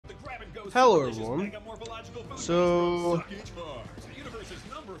Hello everyone. So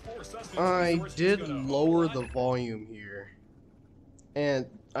I did lower the volume here, and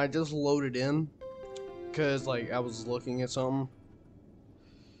I just loaded in because like I was looking at something.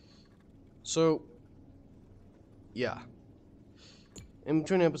 So yeah, in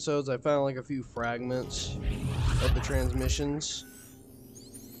between episodes I found like a few fragments of the transmissions.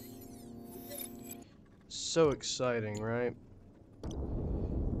 So exciting, right?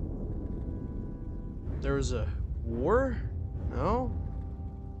 There was a war? No?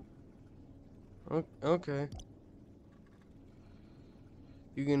 Okay.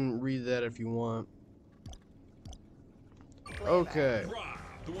 You can read that if you want. Okay.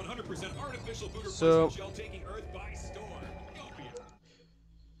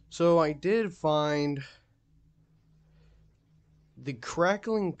 So I did find the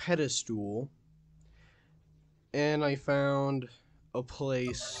crackling pedestal, and I found a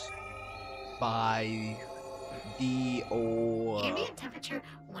place by the old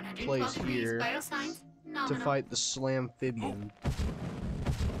place here to fight the Slammphibian.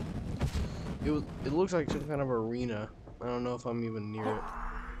 It looks like some kind of arena. I don't know if I'm even near it.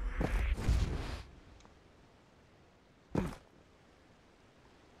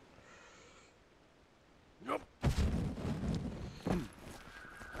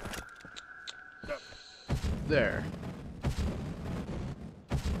 There.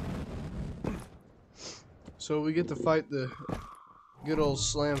 So we get to fight the good old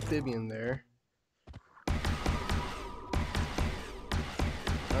Slammphibian there.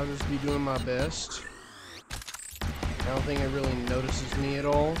 I'll just be doing my best. I don't think it really notices me at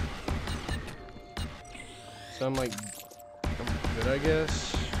all. So I'm like, I'm good, I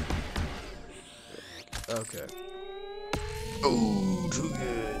guess. Okay. Ooh, too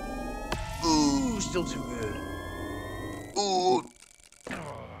good. Ooh, still too good. Ooh.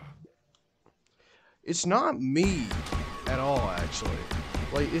 It's not me at all, actually.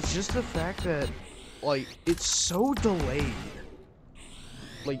 Like, it's just the fact that, like, it's so delayed.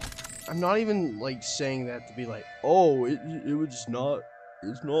 Like, I'm not even, like, saying that to be like, oh, it was not,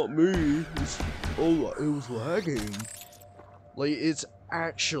 it's not me. Oh, it was lagging. Like, it's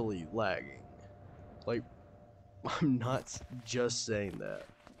actually lagging. Like, I'm not just saying that.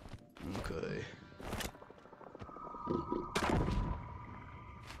 Okay.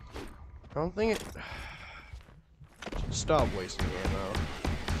 I don't think it... Stop wasting ammo.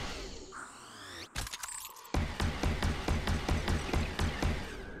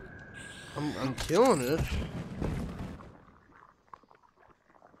 I'm killing it.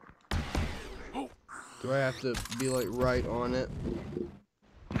 Do I have to be like right on it?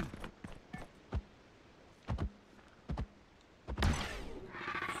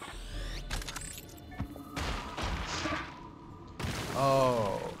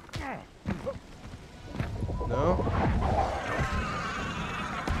 Oh. No?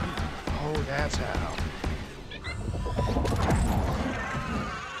 Oh, that's how.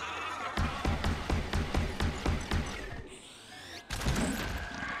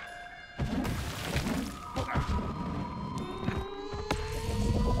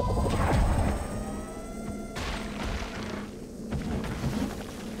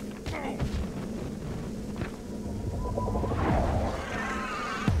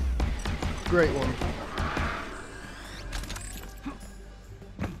 Great one.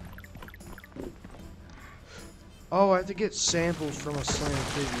 Oh, I have to get samples from a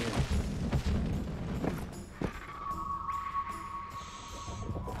Slammphibian.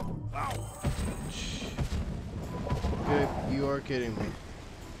 Good, you are kidding me.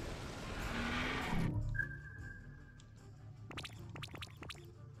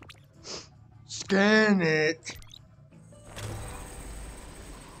 Scan it!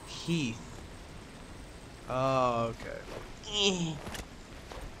 Heath. Oh, okay.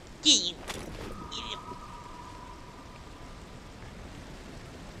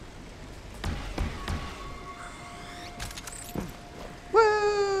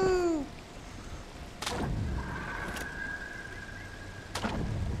 Woo!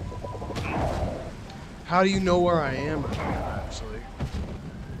 How do you know where I am, actually?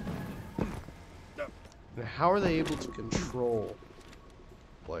 And how are they able to control,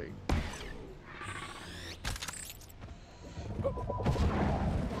 like...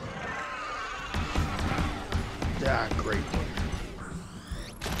 Ah, great one.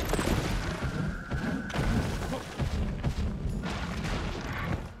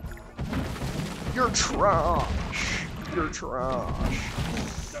 You're trash. You're trash.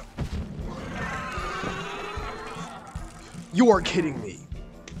 You are kidding me.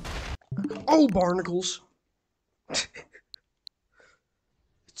 Oh, barnacles. It's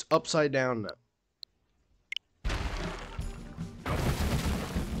upside down now.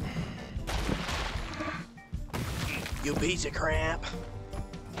 You piece of crap.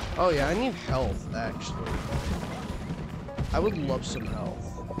 Oh yeah, I need health, actually. I would love some health.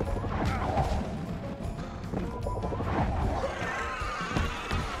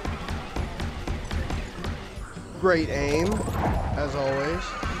 Great aim, as always.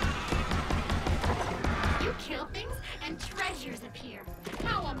 You kill things and treasures appear.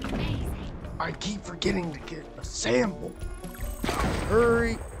 How amazing. I keep forgetting to get a sample.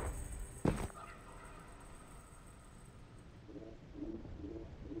 Hurry.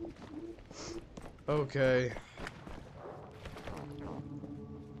 Okay.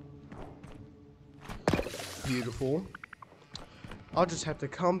 Beautiful. I'll just have to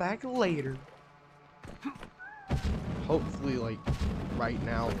come back later. Hopefully, like, right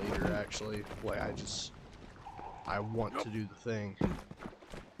now later, actually. Like, I want to do the thing.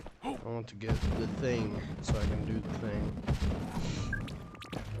 I want to get the thing so I can do the thing.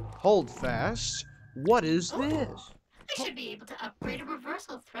 Hold fast. What is this? I should be able to upgrade a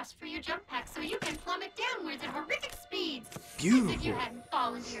reversal thrust for your jump pack so you can plummet downwards at horrific speeds. Beautiful. As if you hadn't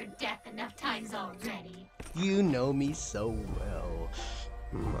fallen to your death enough times already. You know me so well.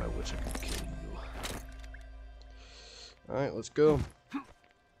 I wish I could kill you. Alright, let's go.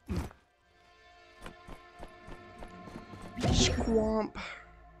 Squamp.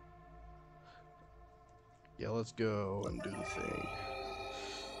 Yeah, let's go and do the thing.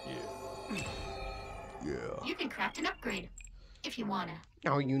 Yeah. Yeah. You can craft an upgrade if you wanna.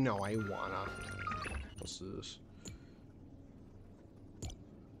 Oh, you know I wanna. What's this?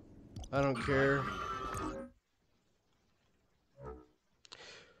 I don't care.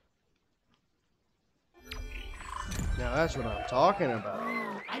 Now that's what I'm talking about.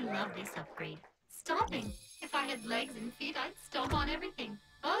 Oh, I love this upgrade. Stomping. If I had legs and feet, I'd stomp on everything.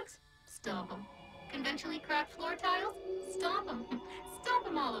 Bugs? Stomp them. Conventionally cracked floor tiles? Stomp them. Stomp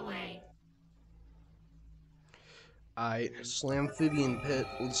them all away. Slamphibian pit.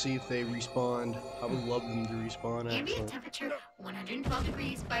 Let's see if they respawned. I would love them to respawn, Ambient actually. temperature, 112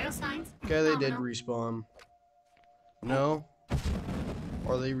 degrees, biosigns. Okay, they did phenomenal. respawn. No?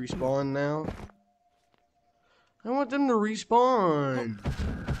 Are they respawn now? I want them to respawn.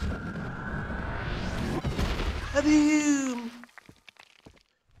 Boom.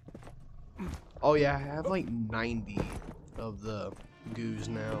 Oh yeah, I have like 90 of the goos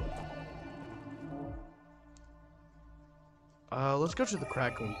now. Let's go to the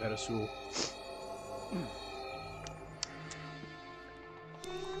crackling pedestal.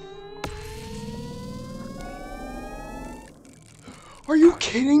 Are you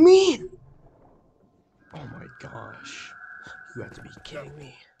kidding me? Oh my gosh. You have to be kidding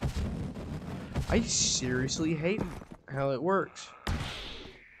me. I seriously hate how it works.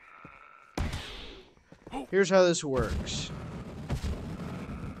 Here's how this works.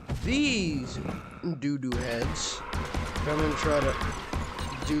 These doo-doo heads come and try to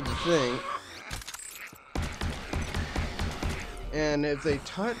do the thing. And if they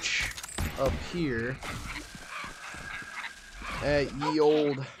touch up here at ye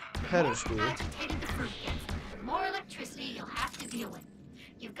old pedestal. The more agitated the fruit gets, the more electricity you'll have to deal with.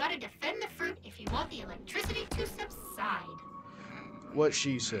 You've got to defend the fruit if you want the electricity to subside. What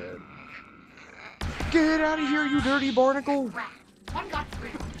she said. Get out of here, you dirty barnacle! Crap. One got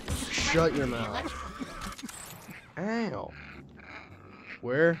through. Shut your mouth. Ow.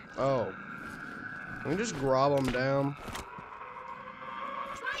 Where? Oh. Can we just grab them down?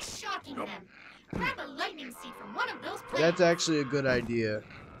 Try shocking them. Grab a lightning seed from one of those plants. That's actually a good idea.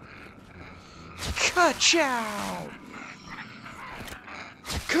 Ka-chow!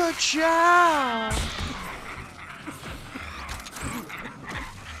 Ka-chow!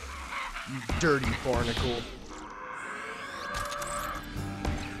 You dirty barnacle.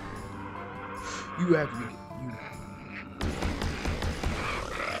 You have to be...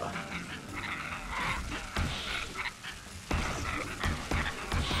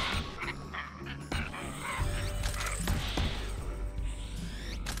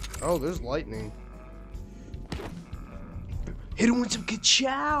 Oh, there's lightning. Hit him with some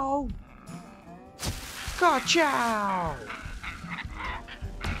ka-chow! Ka-chow!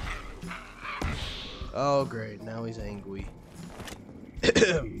 Oh, great. Now he's angry.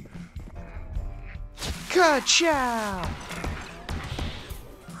 Ka-chow!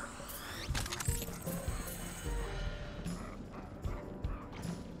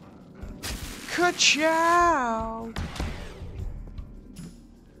 Ka-chow!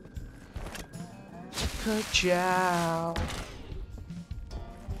 Ka-chow!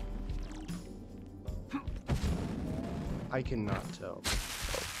 I cannot tell.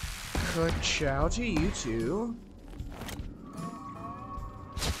 Ka-chow to you too.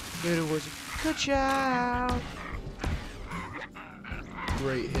 It was ka-chow.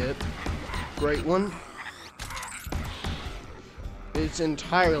 Great hit. Great one. It's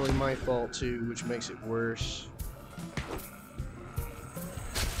entirely my fault too, which makes it worse.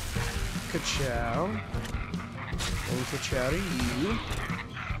 Ka-chow. And ka-chow to you.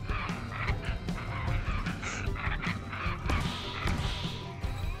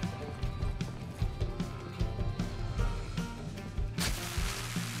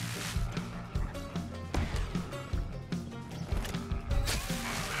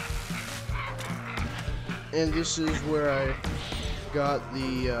 And this is where I got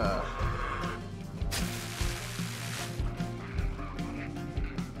the,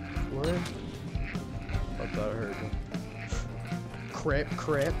 what? I thought I heard him.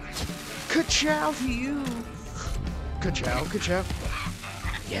 Crap. Ka-chow to you! Ka-chow.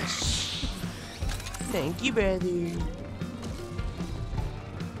 Yes! Thank you, brother. Is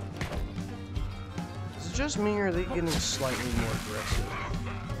it just me, or are they getting slightly more aggressive?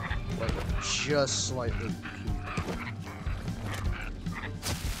 Like, just slightly.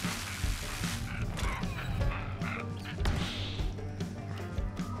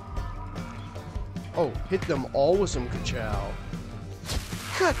 Oh, hit them all with some ka-chow.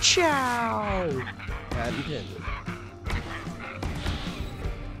 Ka-chow! Bad intended.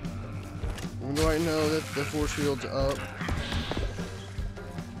 Do I know that the force field's up?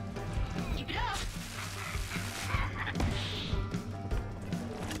 Keep it up.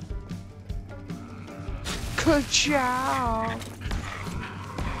 Ka-chow!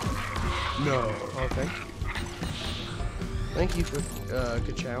 No. Oh, thank you. Thank you for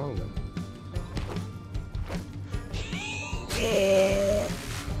ka-chowing them. Yeah.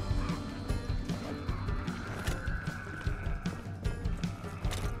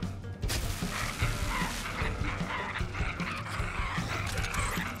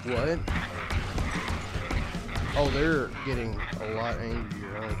 What? Oh, they're getting a lot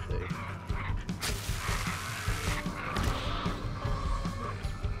angrier, aren't they?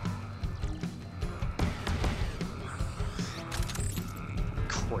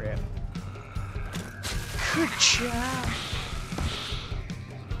 Crap. Good job.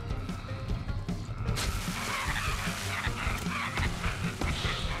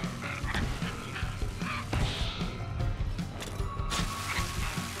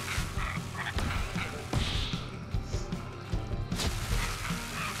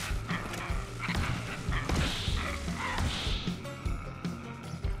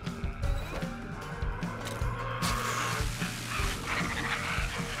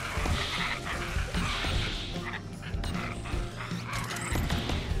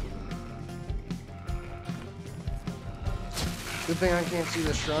 Good thing I can't see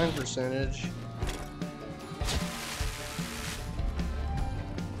the shrine percentage.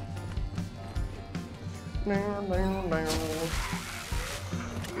 Get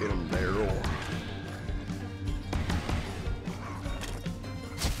him, Daryl.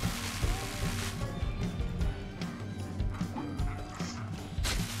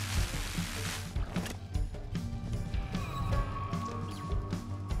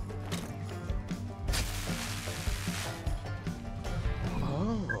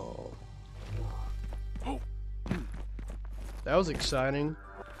 That was exciting.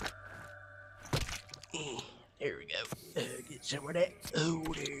 There we go. Get some of that. Oh,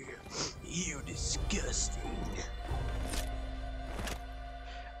 there. You disgusting.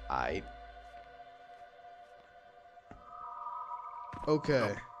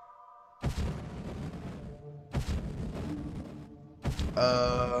 Okay.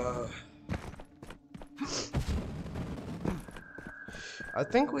 I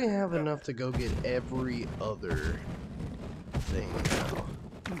think we have enough to go get every other thing now.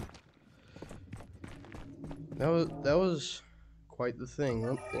 That was quite the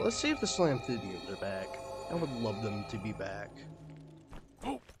thing. Let's see if the Slamthidians are back. I would love them to be back.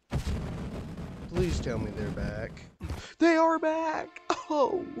 Please tell me they're back. They are back!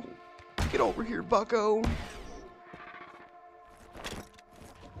 Oh! Get over here, bucko!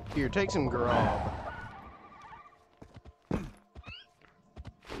 Here, take some grub.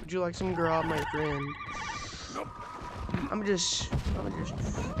 Would you like some grub, my friend? I'm just...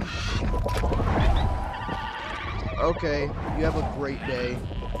 Okay, you have a great day.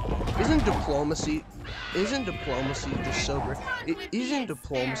 Isn't diplomacy just so great? Isn't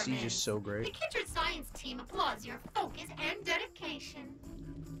diplomacy just so great? The Kindred Science team applauds your focus and dedication.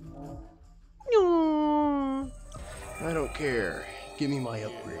 No, I don't care. Give me my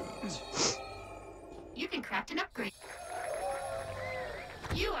upgrades. You can craft an upgrade.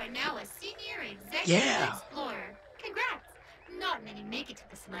 You are now a senior executive Yeah. explorer. Congrats! Not many make it to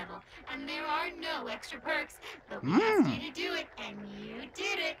this level, and there are no extra perks, but we asked you to do it, and you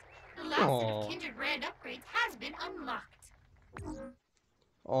did it! The last set of Aw. Kindred brand upgrades has been unlocked.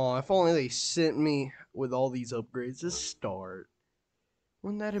 Oh, if only they sent me with all these upgrades to start.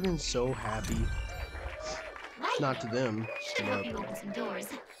 Wouldn't that have been so happy? Not to them, Should help but you open some doors.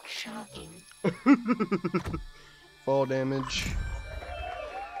 Shocking. fall damage.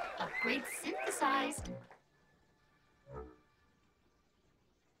 Upgrade synthesized.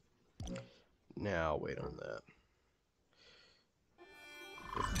 Now wait on that.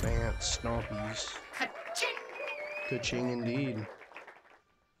 Advanced Stompies. Ka-ching! Ka-ching indeed.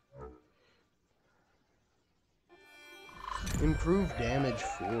 Improved damage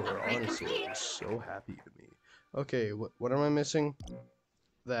 4. Honestly, it was so happy to me. Okay, what am I missing?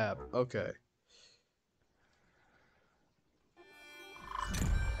 That. Okay.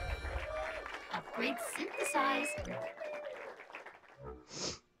 Upgrade synthesized.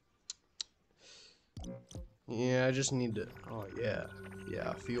 Yeah, I just need to. Oh yeah, yeah.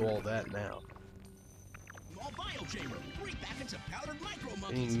 I feel all that now.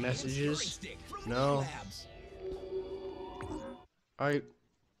 Any messages? No. Alright.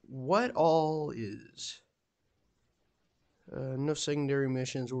 What all is? No secondary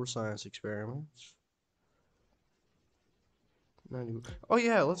missions or science experiments. Oh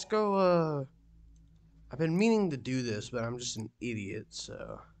yeah, let's go. I've been meaning to do this, but I'm just an idiot,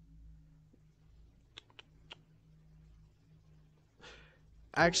 so.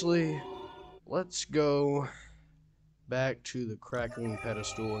 Actually, let's go back to the crackling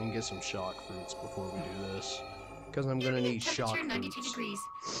pedestal and get some shock fruits before we do this. Because I'm gonna need shock Temperature 92 fruits. degrees.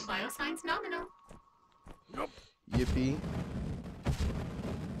 Biosigns nominal. Yippee.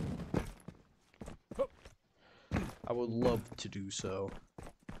 I would love to do so.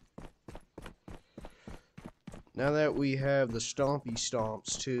 Now that we have the Stompy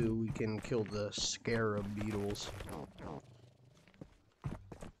Stomps too, we can kill the Scarab Beetles.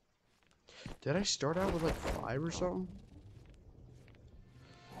 Did I start out with like 5 or something?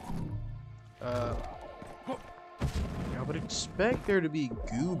 I would expect there to be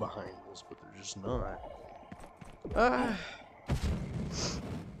goo behind this, but there's just not.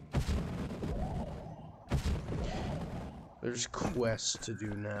 There's quests to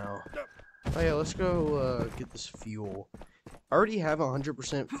do now. Oh yeah, let's go get this fuel. I already have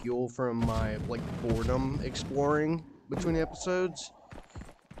 100% fuel from my like boredom exploring between episodes,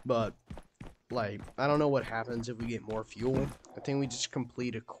 but like I don't know what happens if we get more fuel. I think we just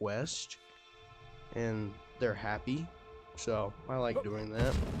complete a quest and they're happy, so I like doing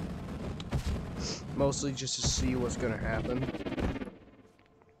that. Mostly just to see what's gonna happen.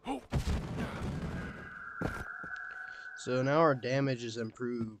 So now our damage is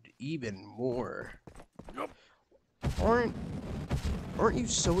improved even more. Aren't you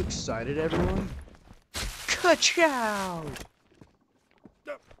so excited, everyone? Ka-chow!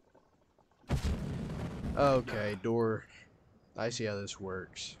 Okay, door. I see how this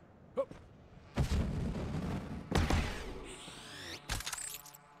works.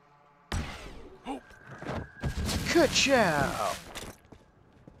 Ka-chow!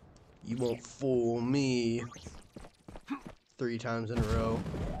 You won't fool me. 3 times in a row.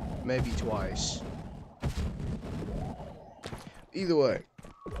 Maybe twice. Either way.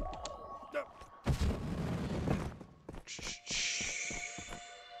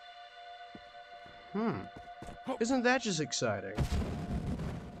 Isn't that just exciting?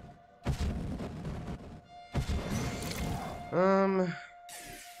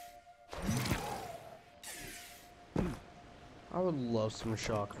 I would love some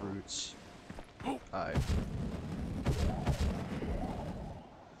shock fruits.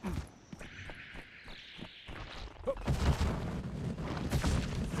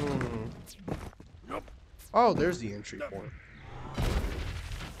 Oh, there's the entry point.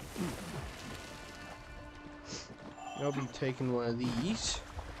 I'll be taking one of these.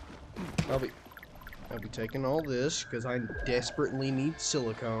 I'll be taking all this because I desperately need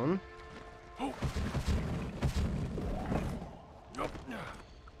silicone.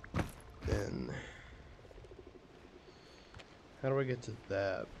 Then how do I get to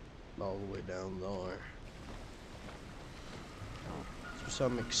that? All the way down there. Is there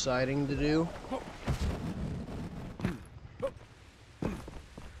something exciting to do?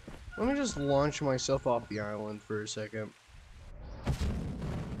 Let me just launch myself off the island for a second.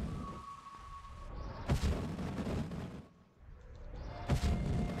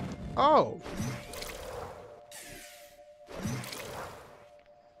 Oh!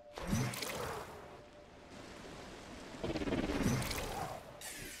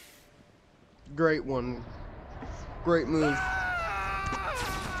 Great one. Great move.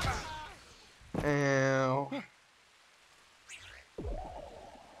 Ow.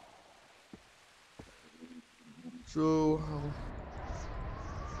 So, I'll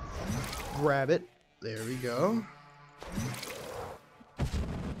grab it. There we go.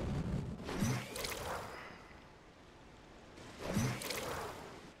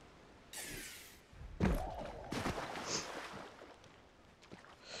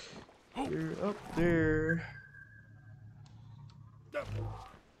 You're up there.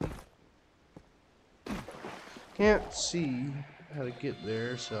 Can't see how to get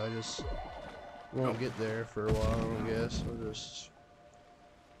there, so I just won't get there for a while, I guess.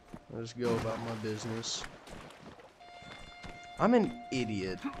 I'll just go about my business. I'm an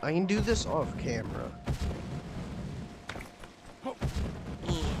idiot. I can do this off camera.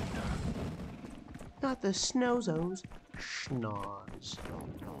 Not the snozos. Schnoz.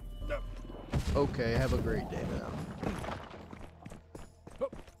 Okay, have a great day now.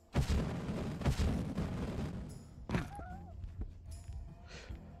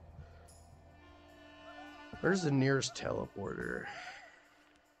 Where's the nearest teleporter?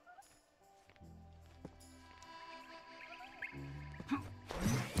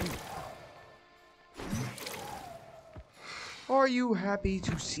 Are you happy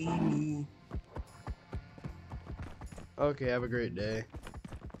to see me? Okay, have a great day.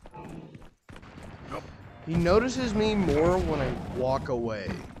 He notices me more when I walk away.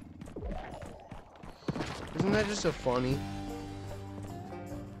 Isn't that just a funny?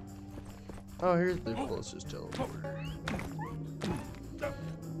 Oh, here's the closest teleporter.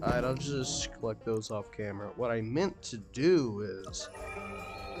 Alright, I'll just collect those off camera. What I meant to do is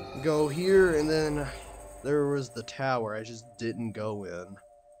go here, and then there was the tower. I just didn't go in.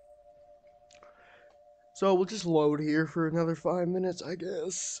 So we'll just load here for another 5 minutes, I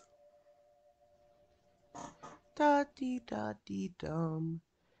guess. Da dee da dee dum.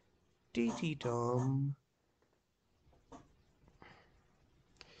 Dee dee dum.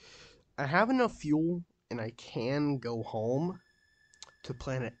 I have enough fuel, and I can go home to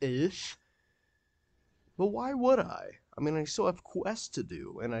planet Earth. But why would I? I mean, I still have quests to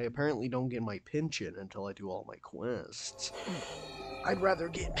do, and I apparently don't get my pension until I do all my quests. I'd rather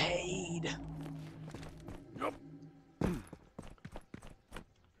get paid.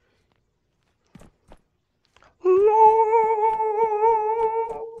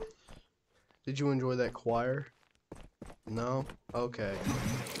 Did you enjoy that choir? No? Okay.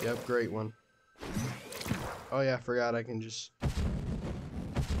 Yep, great one. Oh yeah, I forgot I can just...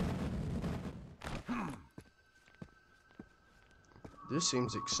 This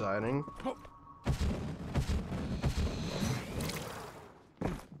seems exciting.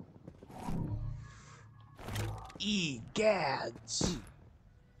 Egads!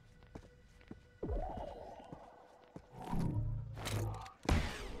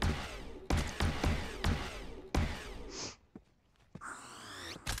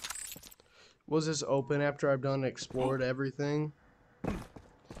 Was this open after I've done explored everything?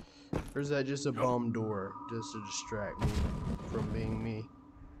 Or is that just a bum door, just to distract me from being me?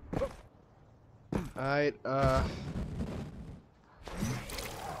 Alright,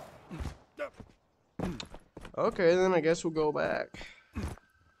 okay, then I guess we'll go back.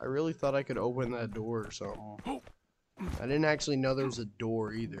 I really thought I could open that door or something. I didn't actually know there was a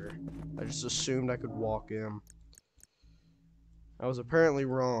door either. I just assumed I could walk in. I was apparently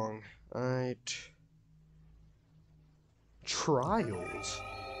wrong. Alright. Trials?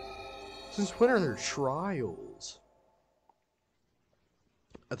 Since when are there trials?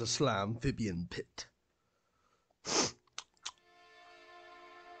 At the Slamphibian Pit.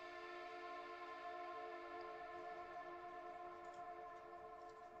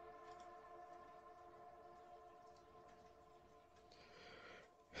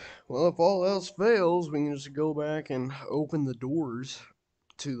 Well, if all else fails, we can just go back and open the doors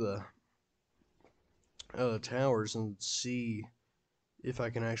to the towers and see if I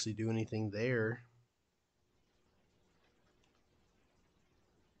can actually do anything there.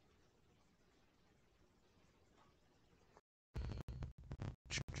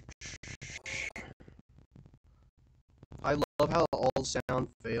 I love how all sound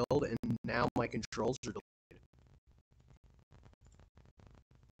failed and now my controls are delayed.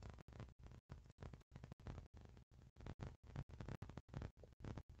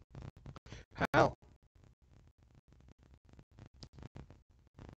 How?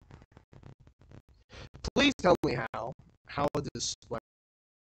 Please tell me how. How this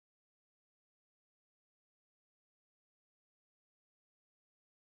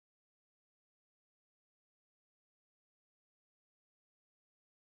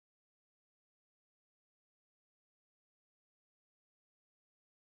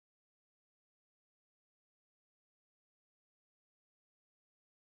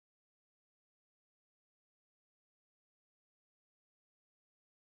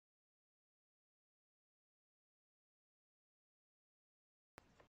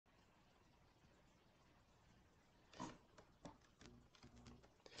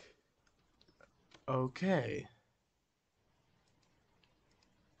Okay.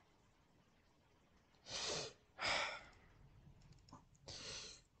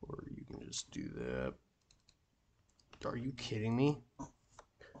 Or you can just do that. Are you kidding me?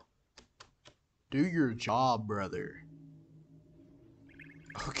 Do your job, brother.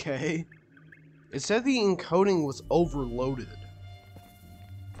 Okay. It said the encoding was overloaded.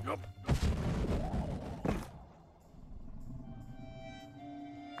 Yep.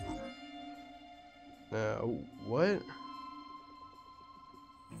 What?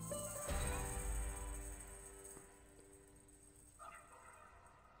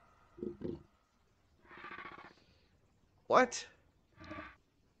 What?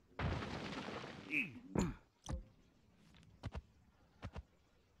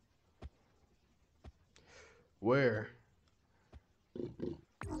 Where?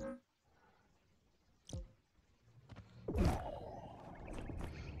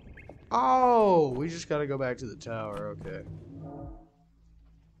 Oh, we just gotta go back to the tower, okay.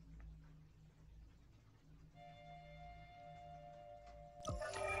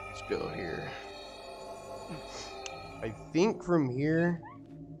 Let's go here. I think from here...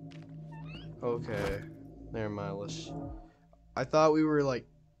 Okay. Never mind, I thought we were, like,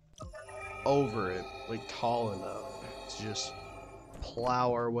 over it. Like, tall enough to just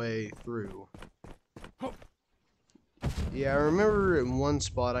plow our way through. Yeah, I remember in one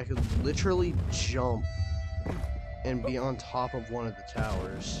spot I could literally jump and be on top of one of the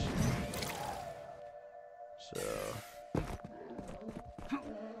towers. So...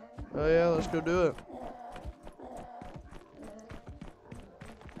 Oh yeah, let's go do it.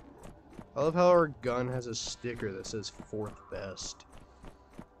 I love how our gun has a sticker that says 4th best.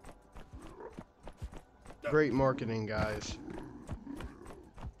 Great marketing, guys.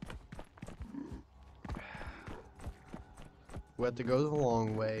 We have to go the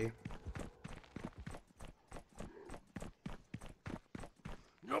long way.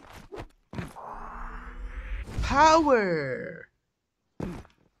 Yep. Power!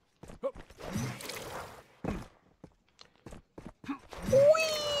 Whee!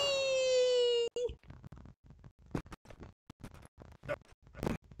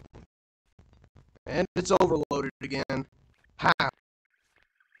 And it's overloaded again. Ha!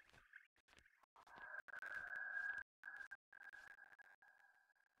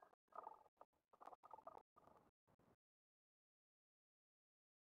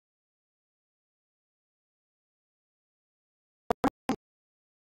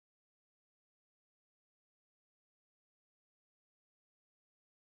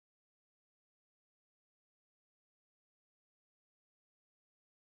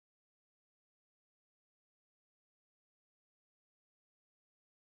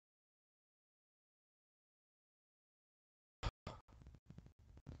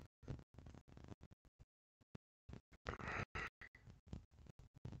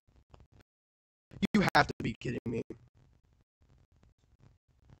 You have to be kidding me.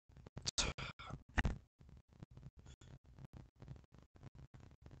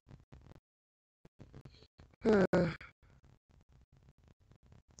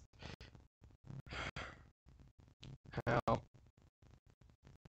 How?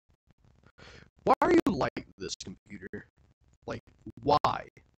 Why are you like this, computer? Like, why?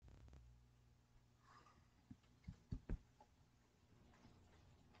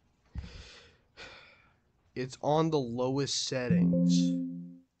 It's on the lowest settings.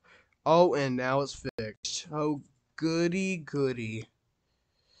 Oh, and now it's fixed. Oh, goody goody.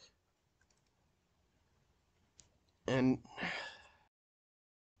 And...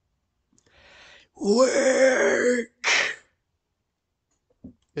 Work!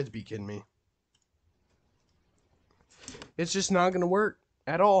 It'd be kidding me. It's just not gonna work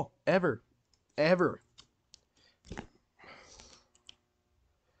at all. Ever. Ever.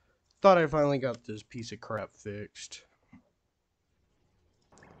 Thought I finally got this piece of crap fixed.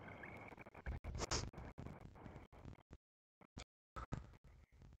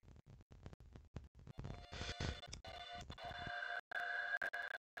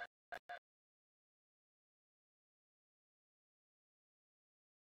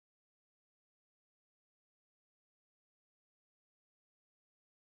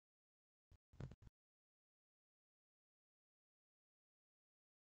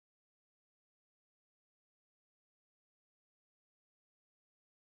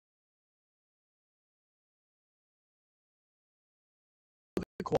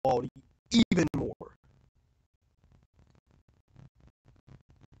 The quality even more.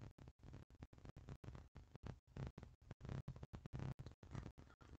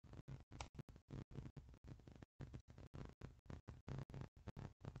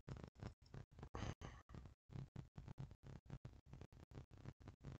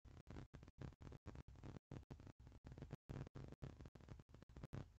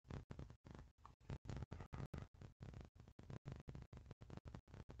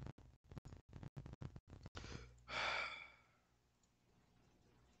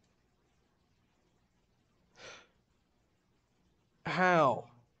 How?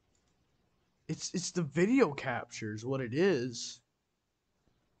 It's the video captures what it is.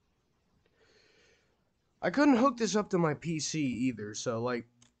 I couldn't hook this up to my PC either, so like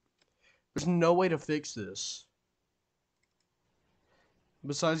there's no way to fix this.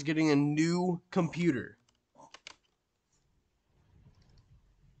 Besides getting a new computer.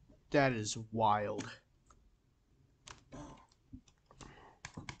 That is wild.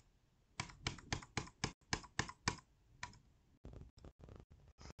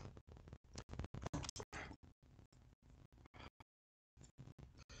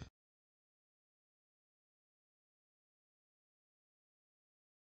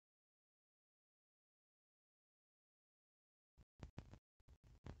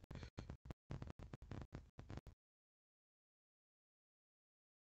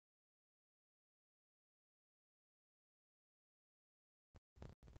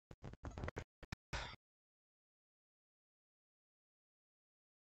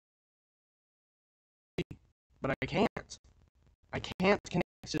 But I can't. I can't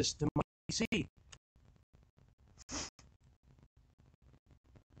connect this to my PC.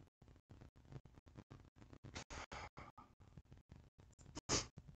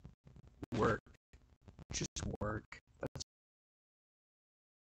 Work. Just work.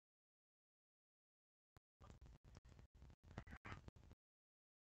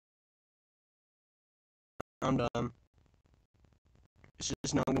 I'm done. It's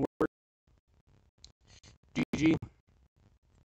just not gonna work. GG.